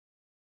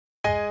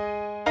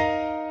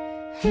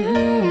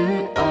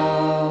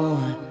Oh,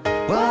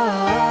 whoa.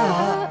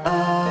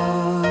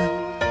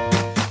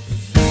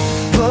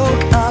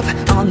 Woke up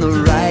on the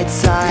right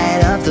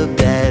side of the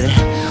bed.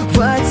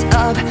 What's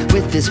up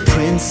with this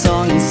Prince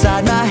song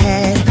inside my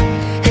head?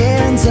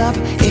 Hands up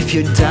if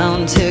you're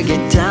down to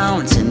get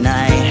down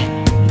tonight,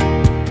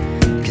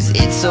 'cause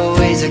it's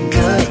always a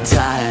good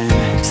time.